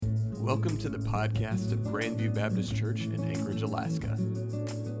Welcome to the podcast of Grandview Baptist Church in Anchorage, Alaska.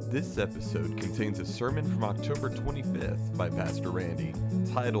 This episode contains a sermon from October 25th by Pastor Randy,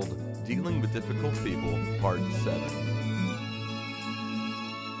 titled Dealing with Difficult People, Part 7.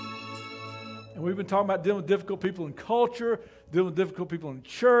 And we've been talking about dealing with difficult people in culture, dealing with difficult people in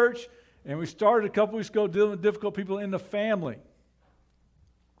church, and we started a couple weeks ago dealing with difficult people in the family.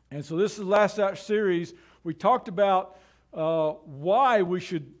 And so this is the last of our series. We talked about why we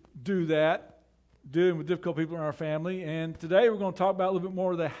should do that, dealing with difficult people in our family. And today we're going to talk about a little bit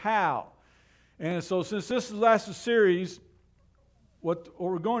more of the how. And so since this is the last of the series, what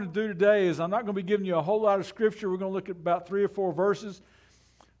we're going to do today is I'm not going to be giving you a whole lot of scripture. We're going to look at about 3 or 4 verses.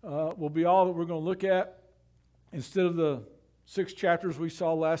 Will be all that we're going to look at instead of the 6 chapters we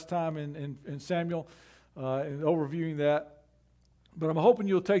saw last time in Samuel and overviewing that. But I'm hoping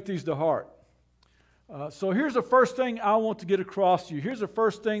you'll take these to heart. So here's the first thing I want to get across to you. Here's the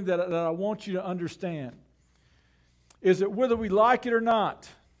first thing that I want you to understand. Is that whether we like it or not,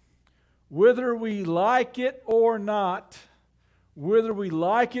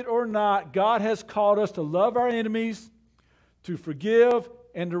 God has called us to love our enemies, to forgive,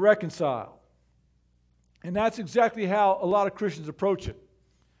 and to reconcile. And that's exactly how a lot of Christians approach it.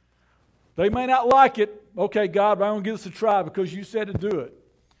 They may not like it. Okay, God, but I'm going to give this a try because you said to do it.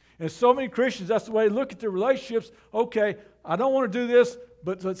 And so many Christians, that's the way they look at their relationships. Okay, I don't want to do this,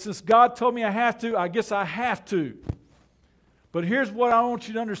 but since God told me I have to, I guess I have to. But here's what I want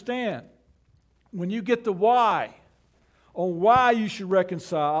you to understand. When you get the why, on why you should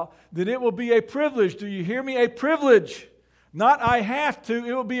reconcile, then it will be a privilege. Do you hear me? A privilege. Not I have to.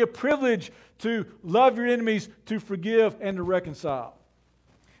 It will be a privilege to love your enemies, to forgive, and to reconcile.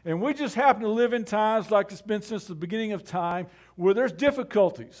 And we just happen to live in times like it's been since the beginning of time where there's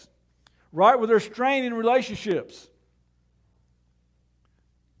difficulties, right? Where there's strain in relationships.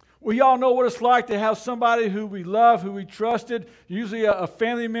 We all know what it's like to have somebody who we love, who we trusted, usually a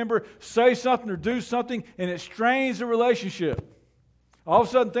family member, say something or do something, and it strains the relationship. All of a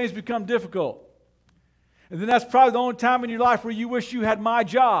sudden, things become difficult. And then that's probably the only time in your life where you wish you had my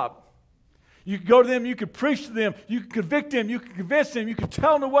job. You could go to them, you could preach to them, you could convict them, you could convince them, you could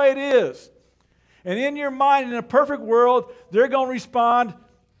tell them the way it is. And in your mind, in a perfect world, they're going to respond,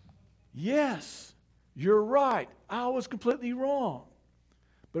 yes, you're right. I was completely wrong.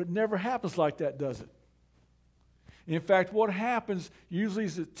 But it never happens like that, does it? In fact, what happens usually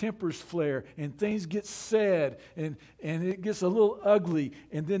is that tempers flare and things get said and it gets a little ugly.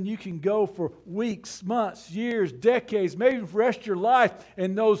 And then you can go for weeks, months, years, decades, maybe for the rest of your life.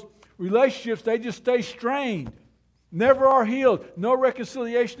 And those relationships, they just stay strained. Never are healed. No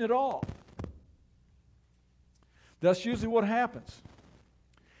reconciliation at all. That's usually what happens.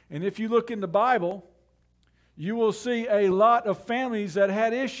 And if you look in the Bible, you will see a lot of families that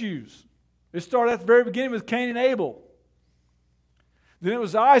had issues. It started at the very beginning with Cain and Abel. Then it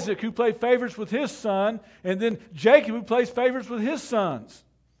was Isaac who played favorites with his son, and then Jacob who plays favorites with his sons.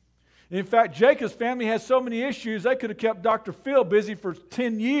 In fact, Jacob's family had so many issues, they could have kept Dr. Phil busy for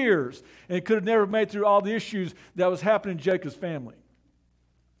 10 years and could have never made through all the issues that was happening in Jacob's family.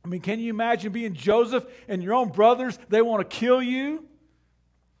 I mean, can you imagine being Joseph and your own brothers, they want to kill you?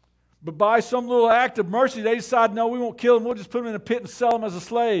 But by some little act of mercy, they decide, no, we won't kill him, we'll just put him in a pit and sell him as a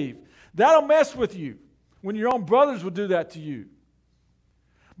slave. That'll mess with you when your own brothers would do that to you.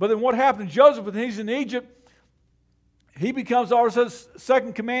 But then what happened to Joseph when he's in Egypt? He becomes our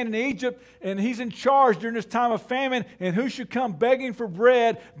second command in Egypt, and he's in charge during this time of famine. And who should come begging for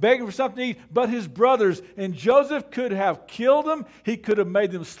bread, begging for something to eat, but his brothers? And Joseph could have killed them. He could have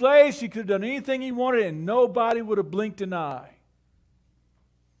made them slaves. He could have done anything he wanted, and nobody would have blinked an eye.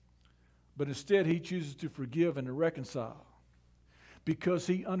 But instead, he chooses to forgive and to reconcile because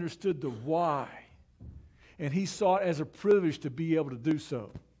he understood the why, and he saw it as a privilege to be able to do so.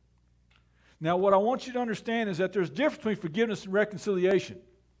 Now, what I want you to understand is that there's a difference between forgiveness and reconciliation.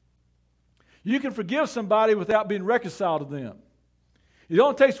 You can forgive somebody without being reconciled to them. It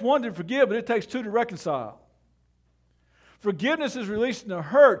only takes one to forgive, but it takes 2 to reconcile. Forgiveness is releasing the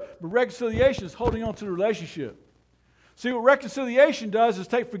hurt, but reconciliation is holding on to the relationship. See, what reconciliation does is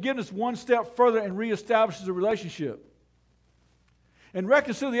take forgiveness one step further and reestablishes the relationship. And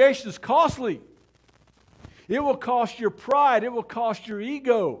reconciliation is costly. It will cost your pride. It will cost your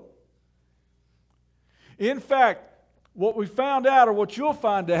ego. In fact, what we found out, or what you'll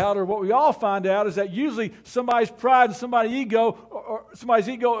find out, or what we all find out, is that usually somebody's pride and somebody's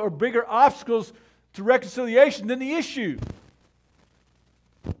ego are bigger obstacles to reconciliation than the issue.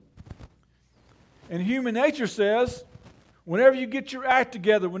 And human nature says, whenever you get your act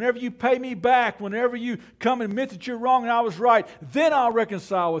together, whenever you pay me back, whenever you come and admit that you're wrong and I was right, then I'll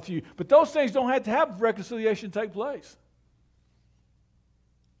reconcile with you. But those things don't have to have reconciliation take place.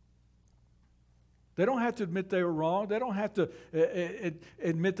 They don't have to admit they were wrong. They don't have to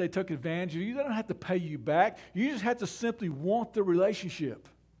admit they took advantage of you. They don't have to pay you back. You just have to simply want the relationship,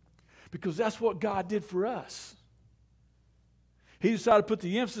 because that's what God did for us. He decided to put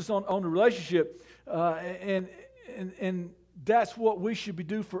the emphasis on the relationship, and that's what we should be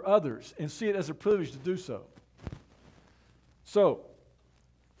doing for others, and see it as a privilege to do so. So,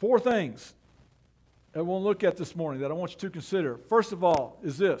 4 things that we'll look at this morning that I want you to consider. First of all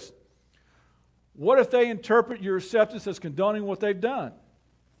is this. What if they interpret your acceptance as condoning what they've done?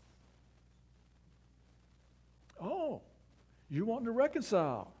 Oh, you want to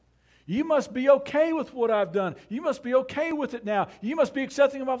reconcile. You must be okay with what I've done. You must be okay with it now. You must be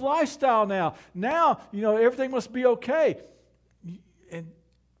accepting of my lifestyle now. Now, everything must be okay. And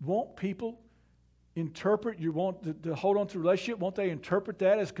won't people interpret, you want to hold on to a relationship, won't they interpret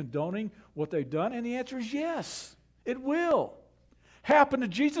that as condoning what they've done? And the answer is yes, it will. Happen to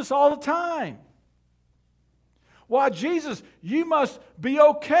Jesus all the time. Why, Jesus, you must be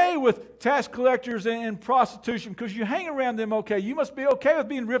okay with tax collectors and prostitution because you hang around them okay. You must be okay with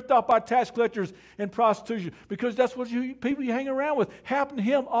being ripped off by tax collectors and prostitution because that's what people you hang around with. Happen to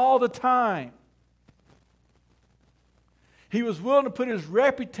him all the time. He was willing to put his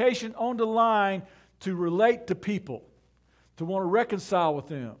reputation on the line to relate to people, to want to reconcile with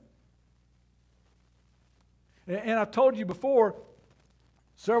them. And I've told you before,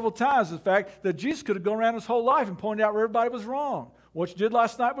 several times, in fact, that Jesus could have gone around his whole life and pointed out where everybody was wrong. What you did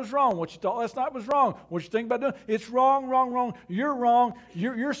last night was wrong. What you thought last night was wrong. What you think about doing, it's wrong, wrong, wrong. You're wrong.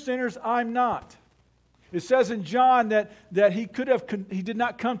 You're sinners. I'm not. It says in John that he did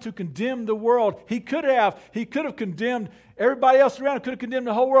not come to condemn the world. He could have condemned everybody else around him, could have condemned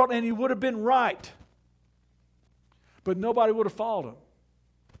the whole world, and he would have been right. But nobody would have followed him.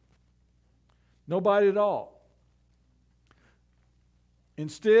 Nobody at all.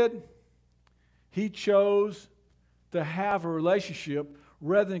 Instead, he chose to have a relationship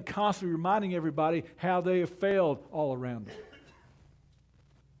rather than constantly reminding everybody how they have failed all around them.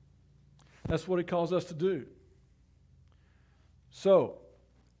 That's what he calls us to do. So,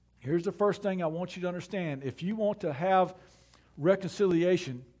 here's the first thing I want you to understand. If you want to have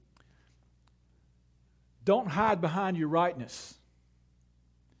reconciliation, don't hide behind your rightness.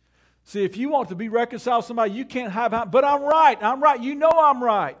 See, if you want to be reconciled with somebody, you can't hide behind, but I'm right. You know I'm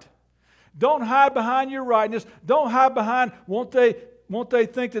right. Don't hide behind your rightness. Don't hide behind, won't they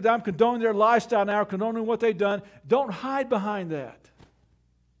think that I'm condoning their lifestyle now, condoning what they've done. Don't hide behind that.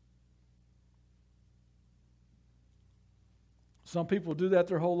 Some people do that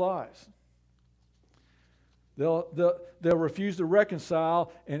their whole lives. They'll refuse to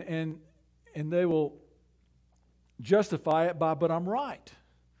reconcile and they will justify it by, but I'm right.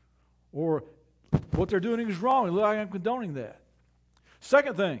 Or what they're doing is wrong. It looks like I'm condoning that.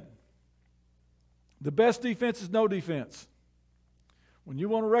 Second thing, the best defense is no defense. When you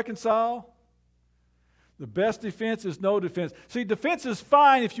want to reconcile, the best defense is no defense. See, defense is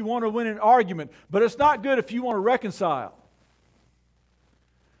fine if you want to win an argument, but it's not good if you want to reconcile.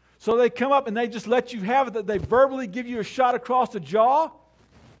 So they come up and they just let you have it, that they verbally give you a shot across the jaw.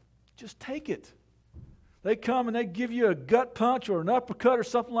 Just take it. They come and they give you a gut punch or an uppercut or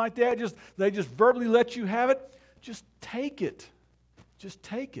something like that. They just verbally let you have it. Just take it. Just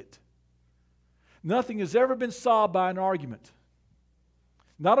take it. Nothing has ever been solved by an argument.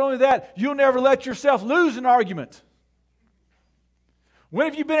 Not only that, you'll never let yourself lose an argument. When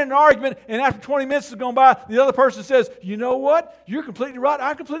have you been in an argument and after 20 minutes has gone by, the other person says, you know what? You're completely right.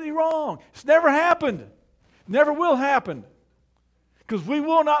 I'm completely wrong. It's never happened. Never will happen. Because we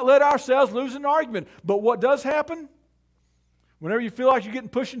will not let ourselves lose an argument. But what does happen? Whenever you feel like you're getting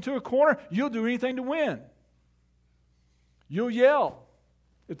pushed into a corner, you'll do anything to win. You'll yell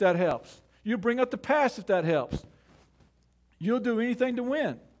if that helps. You'll bring up the past if that helps. You'll do anything to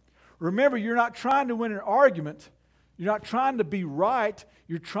win. Remember, you're not trying to win an argument. You're not trying to be right.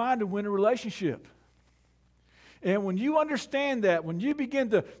 You're trying to win a relationship. And when you understand that, when you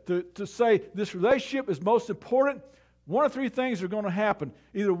begin to say this relationship is most important, one of 3 things are going to happen.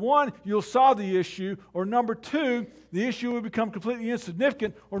 Either 1, you'll solve the issue, or number 2, the issue will become completely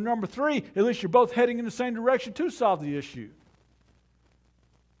insignificant, or number 3, at least you're both heading in the same direction to solve the issue.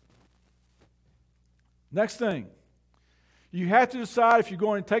 Next thing, you have to decide if you're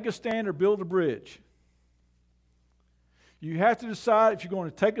going to take a stand or build a bridge. You have to decide if you're going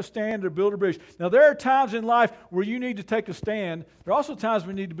to take a stand or build a bridge. Now, there are times in life where you need to take a stand. There are also times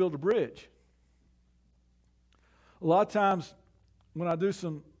when you need to build a bridge. A lot of times when I do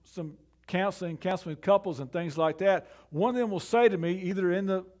some counseling with couples and things like that, one of them will say to me,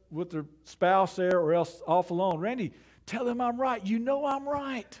 either with their spouse there or else off alone, Randy, tell them I'm right. You know I'm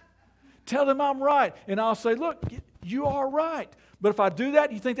right. Tell them I'm right. And I'll say, look, you are right. But if I do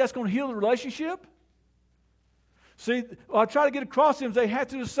that, you think that's going to heal the relationship? See, I try to get across to them, they have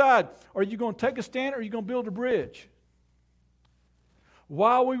to decide, are you going to take a stand or are you going to build a bridge?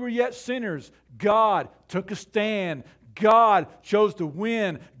 While we were yet sinners, God took a stand. God chose to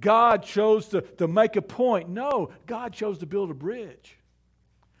win. God chose to make a point. No, God chose to build a bridge.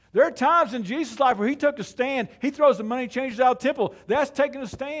 There are times in Jesus' life where he took a stand. He throws the money changers out of the temple. That's taking a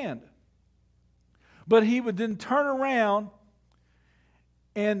stand. But he would then turn around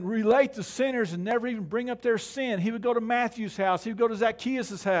and relate to sinners and never even bring up their sin. He would go to Matthew's house. He would go to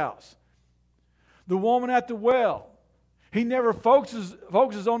Zacchaeus' house. The woman at the well. He never focuses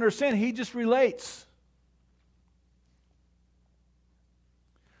on their sin. He just relates.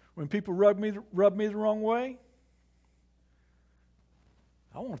 When people rub me the wrong way,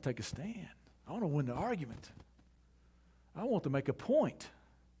 I want to take a stand. I want to win the argument. I want to make a point.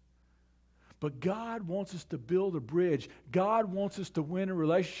 But God wants us to build a bridge. God wants us to win a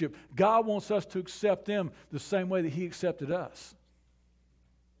relationship. God wants us to accept them the same way that he accepted us.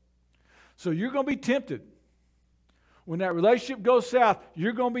 So you're going to be tempted. When that relationship goes south,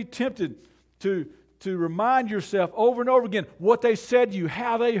 you're going to be tempted to remind yourself over and over again what they said to you,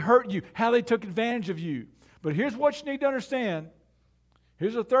 how they hurt you, how they took advantage of you. But here's what you need to understand.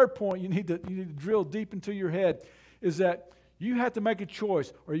 Here's a third point you need to drill deep into your head, is that you have to make a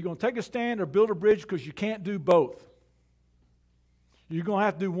choice. Are you going to take a stand or build a bridge? Because you can't do both. You're going to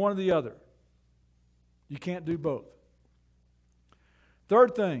have to do one or the other. You can't do both.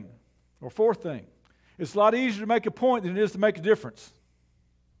 Fourth thing, it's a lot easier to make a point than it is to make a difference.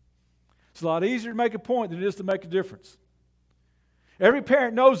 It's a lot easier to make a point than it is to make a difference. Every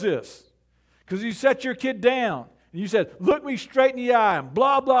parent knows this, because you set your kid down and you said, look me straight in the eye and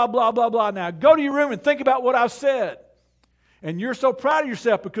blah, blah, blah, blah, blah. Now go to your room and think about what I've said. And you're so proud of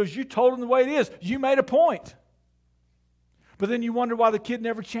yourself because you told them the way it is. You made a point. But then you wonder why the kid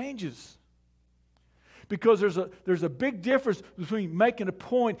never changes. Because there's a big difference between making a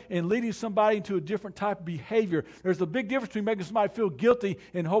point and leading somebody into a different type of behavior. There's a big difference between making somebody feel guilty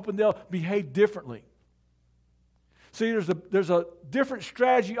and hoping they'll behave differently. See, there's a different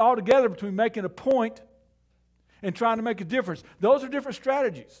strategy altogether between making a point and trying to make a difference. Those are different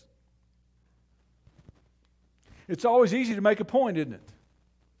strategies. It's always easy to make a point, isn't it?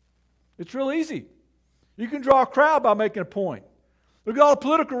 It's real easy. You can draw a crowd by making a point. Look at all the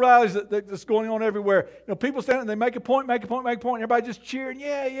political rallies that's going on everywhere. You know, people stand and they make a point, and everybody just cheering,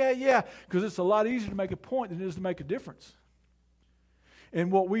 yeah. Because it's a lot easier to make a point than it is to make a difference.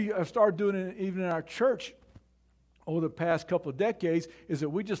 And what we have started doing even in our church over the past couple of decades is that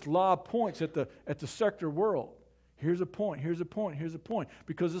we just lob points at the secular world. Here's a point, here's a point, here's a point.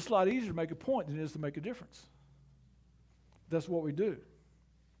 Because it's a lot easier to make a point than it is to make a difference. That's what we do.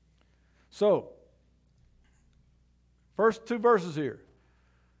 So, first two verses here.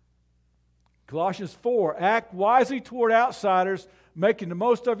 Colossians 4, act wisely toward outsiders, making the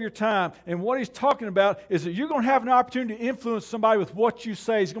most of your time. And what he's talking about is that you're going to have an opportunity to influence somebody with what you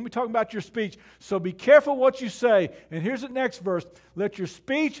say. He's going to be talking about your speech. So be careful what you say. And here's the next verse. Let your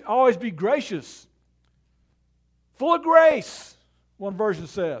speech always be gracious, full of grace, one version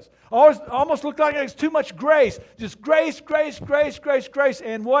says. Almost look like it's too much grace. Just grace,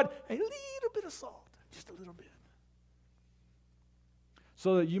 and what? A little bit of salt. Just a little bit.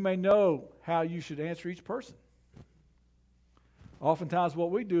 So that you may know how you should answer each person. Oftentimes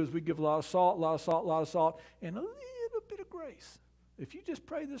what we do is we give a lot of salt, and a little bit of grace. If you just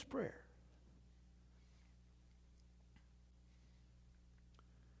pray this prayer.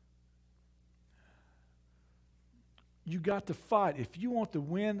 You got to fight. If you want to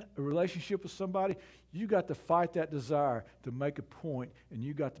win a relationship with somebody, you got to fight that desire to make a point, and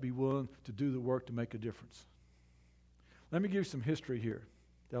you got to be willing to do the work to make a difference. Let me give you some history here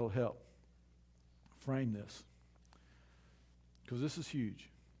that'll help frame this, because this is huge.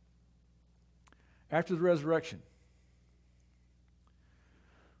 After the resurrection,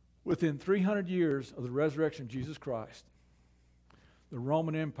 within 300 years of the resurrection of Jesus Christ, the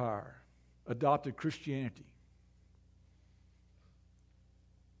Roman Empire adopted Christianity.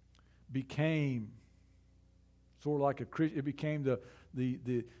 Became sort of like it became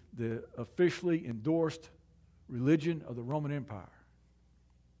the officially endorsed religion of the Roman Empire.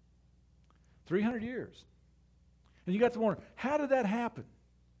 300 years. And you got to wonder, how did that happen?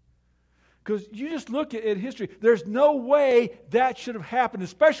 Because you just look at history, there's no way that should have happened,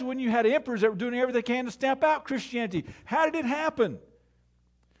 especially when you had emperors that were doing everything they can to stamp out Christianity. How did it happen?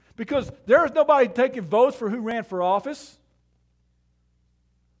 Because there was nobody taking votes for who ran for office.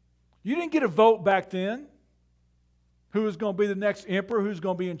 You didn't get a vote back then. Who was going to be the next emperor, who's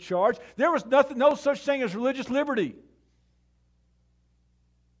going to be in charge. There was no such thing as religious liberty.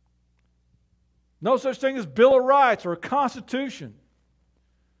 No such thing as Bill of Rights or a constitution.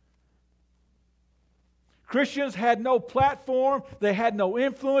 Christians had no platform, they had no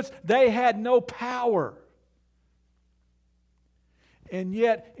influence, they had no power. And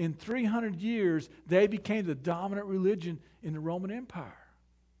yet, in 300 years, they became the dominant religion in the Roman Empire.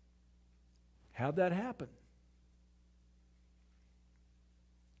 How'd that happen?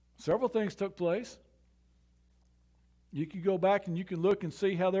 Several things took place. You can go back and you can look and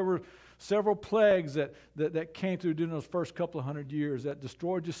see how there were several plagues that came through during those first couple of hundred years that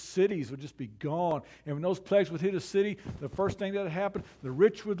destroyed just cities, would just be gone. And when those plagues would hit a city, the first thing that would happen, the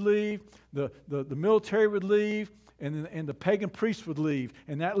rich would leave, the military would leave, and the pagan priests would leave.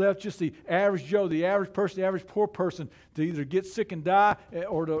 And that left just the average Joe, the average person, the average poor person to either get sick and die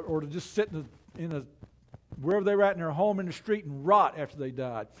or to just sit in a wherever they were at in their home in the street and rot after they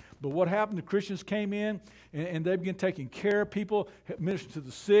died. But what happened? The Christians came in and they began taking care of people, ministering to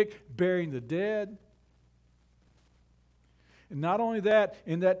the sick, burying the dead. And not only that,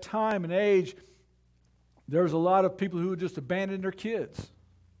 in that time and age, there was a lot of people who would just abandon their kids.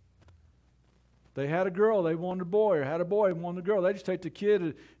 They had a girl, they wanted a boy, or had a boy and wanted a girl. They just take the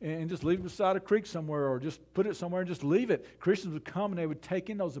kid and just leave it beside a creek somewhere, or just put it somewhere and just leave it. Christians would come and they would take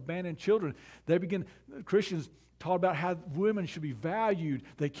in those abandoned children. Christians taught about how women should be valued.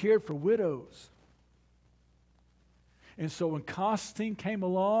 They cared for widows. And so when Constantine came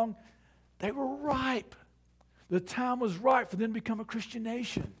along, they were ripe. The time was right for them to become a Christian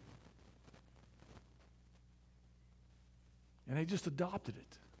nation. And they just adopted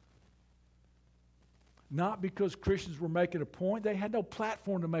it. Not because Christians were making a point. They had no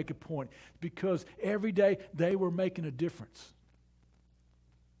platform to make a point. Because every day they were making a difference.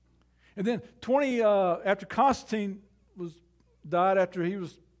 And then after Constantine died, after he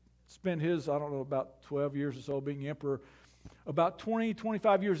spent his, about 12 years or so being emperor, about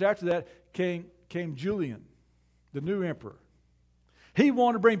 25 years after that came Julian, the new emperor. He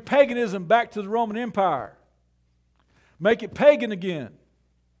wanted to bring paganism back to the Roman Empire. Make it pagan again.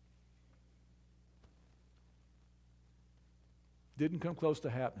 Didn't come close to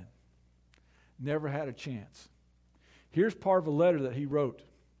happening. Never had a chance. Here's part of a letter that he wrote.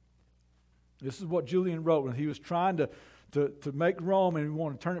 This is what Julian wrote when he was trying to make Rome and he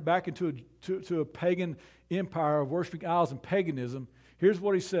wanted to turn it back into a pagan empire of worshiping idols and paganism. Here's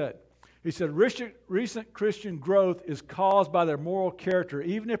what he said. He said, recent Christian growth is caused by their moral character,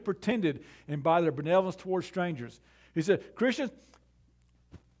 even if pretended, and by their benevolence towards strangers. He said, Christians,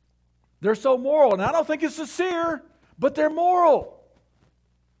 they're so moral, and I don't think it's sincere, but they're moral.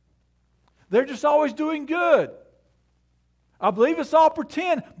 They're just always doing good. I believe it's all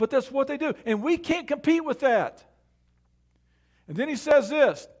pretend, but that's what they do. And we can't compete with that. And then he says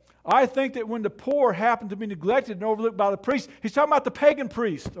this, I think that when the poor happen to be neglected and overlooked by the priest, he's talking about the pagan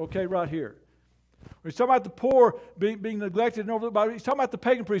priest, okay, right here. He's talking about the poor being neglected and overlooked by, he's talking about the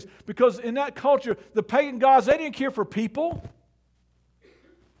pagan priest, because in that culture, the pagan gods, they didn't care for people.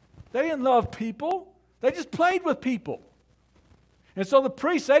 They didn't love people. They just played with people. And so the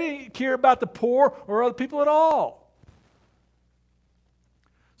priests, they didn't care about the poor or other people at all.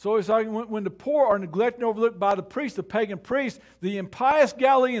 So it's like when the poor are neglected and overlooked by the priest, the pagan priest, the impious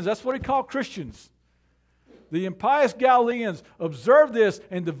Galileans, that's what he called Christians. The impious Galileans observed this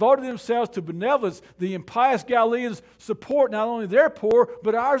and devoted themselves to benevolence. The impious Galileans support not only their poor,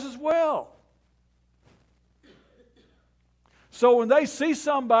 but ours as well. So when they see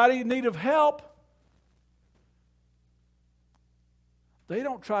somebody in need of help, they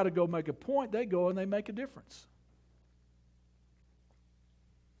don't try to go make a point. They go and they make a difference.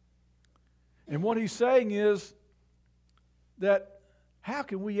 And what he's saying is that how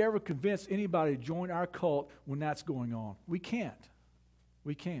can we ever convince anybody to join our cult when that's going on? We can't.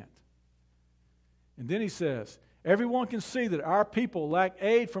 We can't. And then he says, everyone can see that our people lack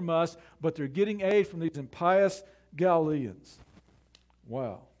aid from us, but they're getting aid from these impious Galileans.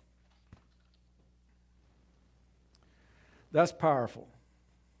 Wow. That's powerful.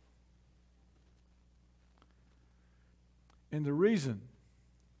 And the reason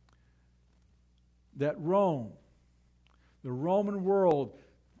that Rome, the Roman world,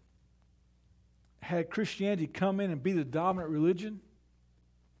 had Christianity come in and be the dominant religion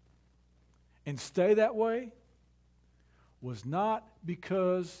and stay that way was not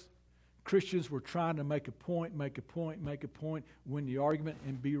because Christians were trying to make a point, win the argument,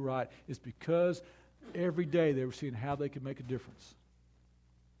 and be right. It's because every day they were seeing how they could make a difference.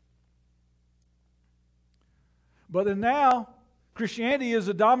 But then now, Christianity is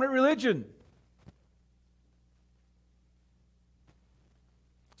a dominant religion.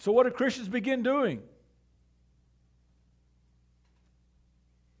 So what do Christians begin doing?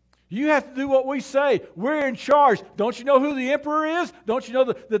 You have to do what we say. We're in charge. Don't you know who the emperor is? Don't you know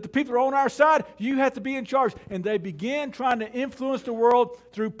that the people are on our side? You have to be in charge. And they begin trying to influence the world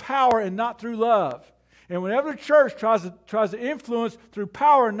through power and not through love. And whenever the church tries to influence through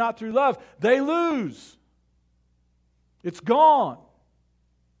power and not through love, they lose. It's gone.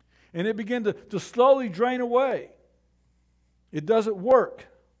 And it began to slowly drain away. It doesn't work.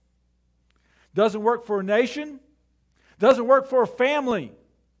 Doesn't work for a nation. Doesn't work for a family.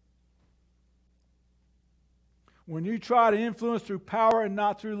 When you try to influence through power and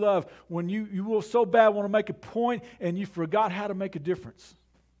not through love, when you will so bad want to make a point and you forgot how to make a difference.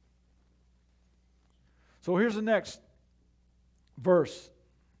 So here's the next verse.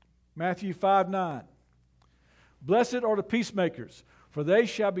 Matthew 5:9. Blessed are the peacemakers, for they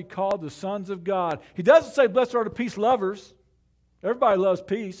shall be called the sons of God. He doesn't say blessed are the peace lovers. Everybody loves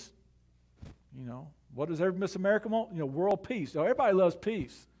peace. You know, what does every Miss America want? You know, world peace. No, everybody loves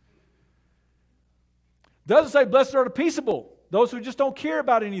peace. Doesn't say blessed are the peaceable, those who just don't care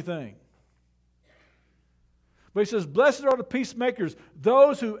about anything. But he says blessed are the peacemakers,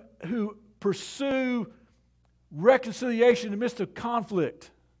 those who pursue reconciliation in the midst of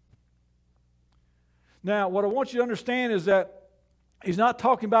conflict. Now, what I want you to understand is that he's not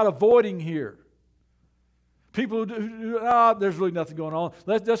talking about avoiding here. People who there's really nothing going on.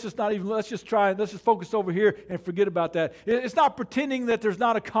 Let's just focus over here and forget about that. It's not pretending that there's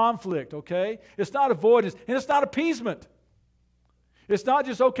not a conflict, okay? It's not avoidance, and it's not appeasement. It's not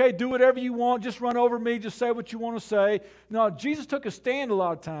just, okay, do whatever you want, just run over me, just say what you want to say. No, Jesus took a stand a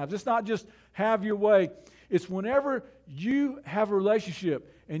lot of times. It's not just have your way. It's whenever you have a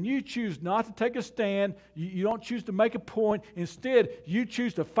relationship and you choose not to take a stand, you don't choose to make a point. Instead, you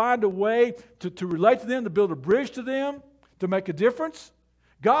choose to find a way to relate to them, to build a bridge to them, to make a difference.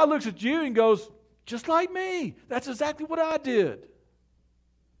 God looks at you and goes, just like me. That's exactly what I did.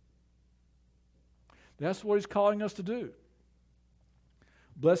 That's what he's calling us to do.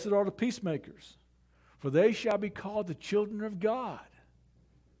 Blessed are the peacemakers, for they shall be called the children of God.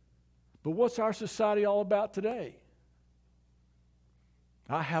 But what's our society all about today?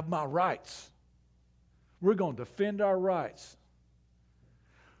 I have my rights. We're going to defend our rights.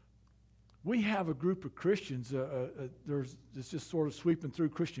 We have a group of Christians, it's just sort of sweeping through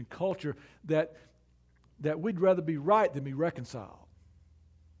Christian culture, that we'd rather be right than be reconciled.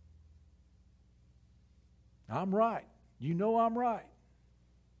 I'm right. You know I'm right.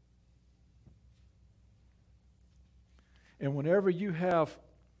 And whenever you have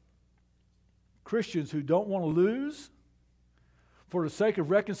Christians who don't want to lose for the sake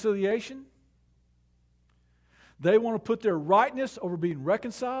of reconciliation, they want to put their rightness over being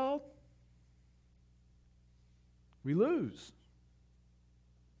reconciled, we lose.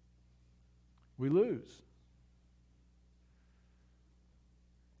 We lose.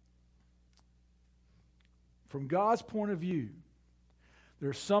 From God's point of view,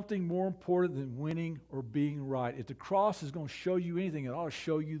 there's something more important than winning or being right. If the cross is going to show you anything, it ought to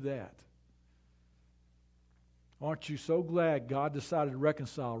show you that. Aren't you so glad God decided to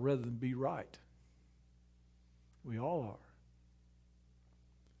reconcile rather than be right? We all are.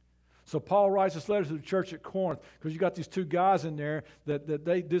 So Paul writes this letter to the church at Corinth because you got these two guys in there that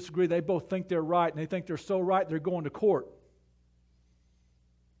they disagree. They both think they're right, and they think they're so right they're going to court.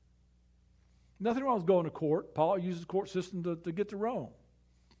 Nothing wrong with going to court. Paul uses the court system to get to Rome.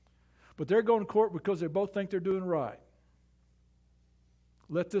 But they're going to court because they both think they're doing right.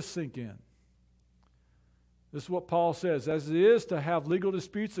 Let this sink in. This is what Paul says. As it is to have legal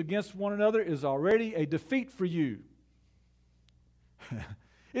disputes against one another is already a defeat for you.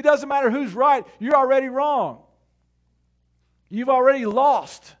 It doesn't matter who's right. You're already wrong. You've already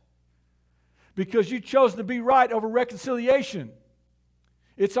lost because you've chosen to be right over reconciliation.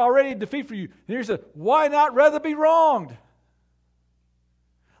 It's already a defeat for you. And here's a, why not rather be wronged?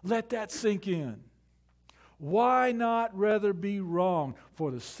 Let that sink in. Why not rather be wronged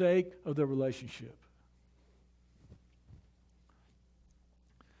for the sake of the relationship?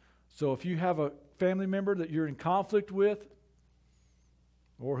 So if you have a family member that you're in conflict with,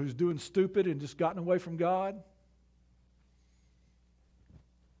 or who's doing stupid and just gotten away from God,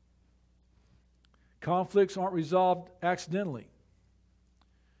 conflicts aren't resolved accidentally.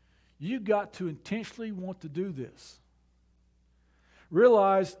 You've got to intentionally want to do this.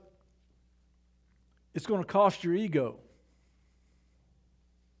 Realize It's going to cost your ego.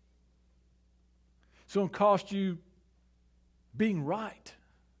 It's going to cost you being right.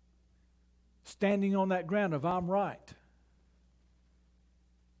 Standing on that ground of I'm right.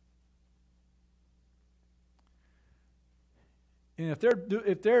 And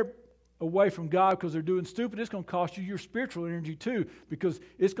if they're away from God because they're doing stupid, it's going to cost you your spiritual energy too, because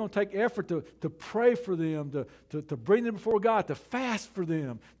it's going to take effort to pray for them, to bring them before God, to fast for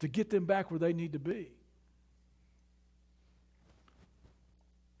them, to get them back where they need to be.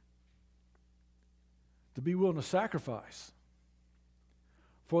 To be willing to sacrifice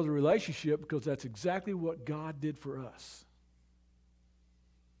for the relationship, because that's exactly what God did for us.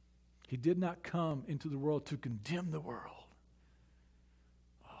 He did not come into the world to condemn the world,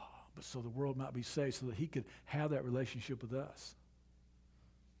 but so the world might be saved, so that he could have that relationship with us.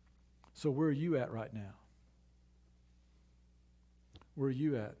 So where are you at right now? Where are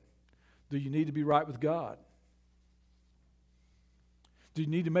you at? Do you need to be right with God? Do you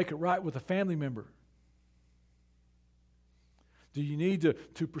need to make it right with a family member? Do you need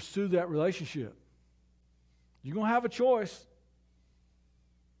to pursue that relationship? You're going to have a choice.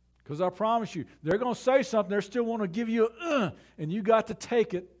 Because I promise you, they're going to say something, they're still want to give you and you got to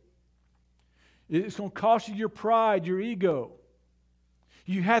take it. It's going to cost you your pride, your ego.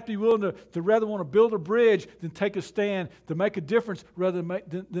 You have to be willing to rather want to build a bridge than take a stand, to make a difference rather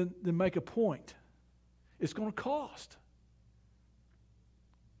than make a point. It's going to cost.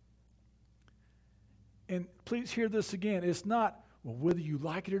 And please hear this again. It's not, well, whether you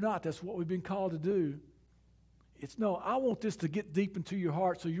like it or not, that's what we've been called to do. It's no, I want this to get deep into your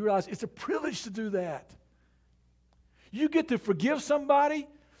heart so you realize it's a privilege to do that. You get to forgive somebody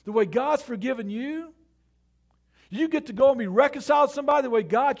the way God's forgiven you. You get to go and be reconciled with somebody the way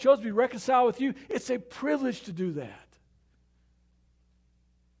God chose to be reconciled with you. It's a privilege to do that.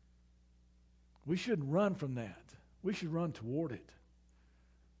 We shouldn't run from that. We should run toward it.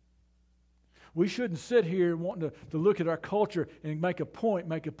 We shouldn't sit here wanting to look at our culture and make a point.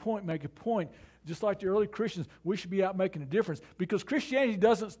 Just like the early Christians, we should be out making a difference, because Christianity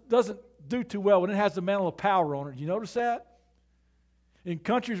doesn't do too well when it has the mantle of power on it. Do you notice that? In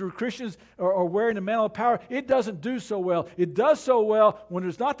countries where Christians are wearing the mantle of power, it doesn't do so well. It does so well when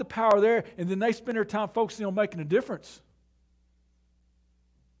there's not the power there, and then they spend their time focusing on making a difference.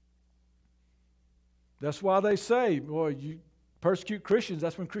 That's why they say, boy, you persecute Christians.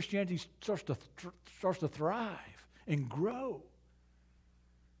 That's when Christianity starts to thrive and grow.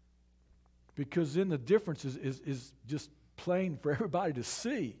 Because then the difference is just plain for everybody to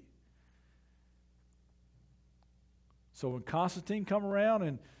see. So when Constantine come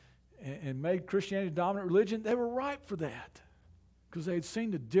around and made Christianity a dominant religion, they were ripe for that, because they had seen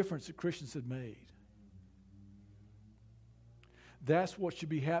the difference that Christians had made. That's what should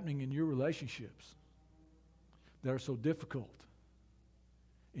be happening in your relationships that are so difficult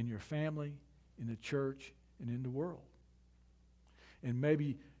in your family, in the church, and in the world. And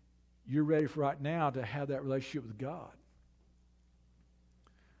maybe you're ready for right now to have that relationship with God.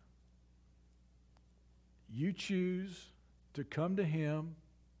 You choose to come to Him.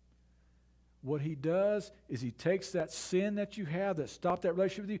 What He does is He takes that sin that you have that stopped that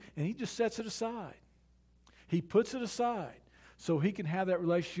relationship with you, and He just sets it aside. He puts it aside so He can have that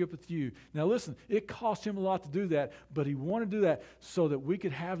relationship with you. Now listen, it cost Him a lot to do that, but He wanted to do that so that we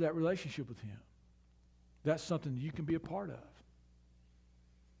could have that relationship with Him. That's something you can be a part of.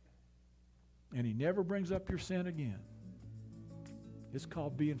 And He never brings up your sin again. It's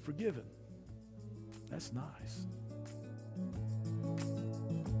called being forgiven. That's nice.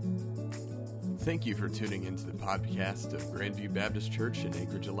 Thank you for tuning into the podcast of Grandview Baptist Church in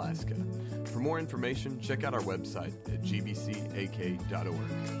Anchorage, Alaska. For more information, check out our website at gbcak.org.